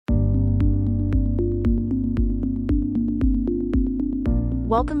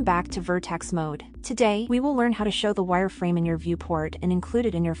Welcome back to Vertex Mode. Today, we will learn how to show the wireframe in your viewport and include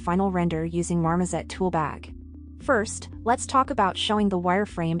it in your final render using Marmoset Toolbag. First, let's talk about showing the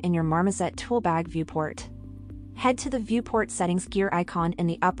wireframe in your Marmoset Toolbag viewport. Head to the viewport settings gear icon in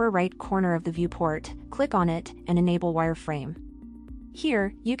the upper right corner of the viewport, click on it, and enable wireframe.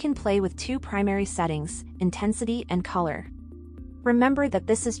 Here, you can play with two primary settings, intensity and color. Remember that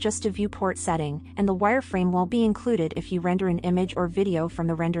this is just a viewport setting, and the wireframe won't be included if you render an image or video from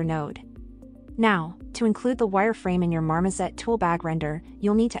the render node. Now, to include the wireframe in your Marmoset Toolbag render,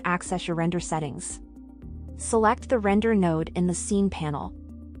 you'll need to access your render settings. Select the render node in the scene panel.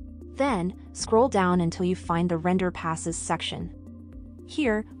 Then, scroll down until you find the Render Passes section.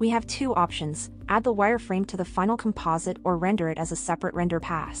 Here, we have two options: add the wireframe to the final composite or render it as a separate render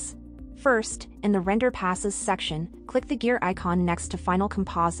pass. First, in the Render Passes section, click the gear icon next to Final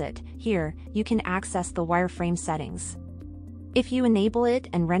Composite. Here, you can access the wireframe settings. If you enable it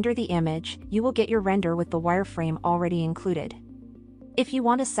and render the image, you will get your render with the wireframe already included. If you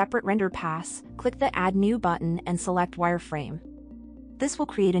want a separate render pass, click the Add New button and select Wireframe. This will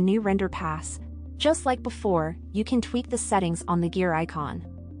create a new render pass. Just like before, you can tweak the settings on the gear icon.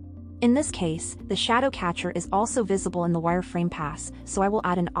 In this case, the shadow catcher is also visible in the wireframe pass, so I will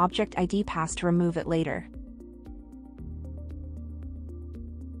add an object ID pass to remove it later.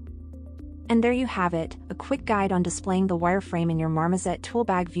 And there you have it, a quick guide on displaying the wireframe in your Marmoset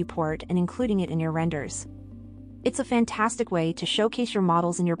Toolbag viewport and including it in your renders. It's a fantastic way to showcase your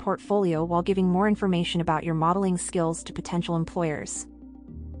models in your portfolio while giving more information about your modeling skills to potential employers.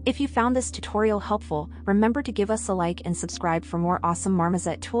 If you found this tutorial helpful, remember to give us a like and subscribe for more awesome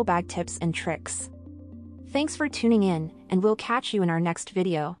Marmoset Toolbag tips and tricks. Thanks for tuning in, and we'll catch you in our next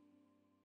video.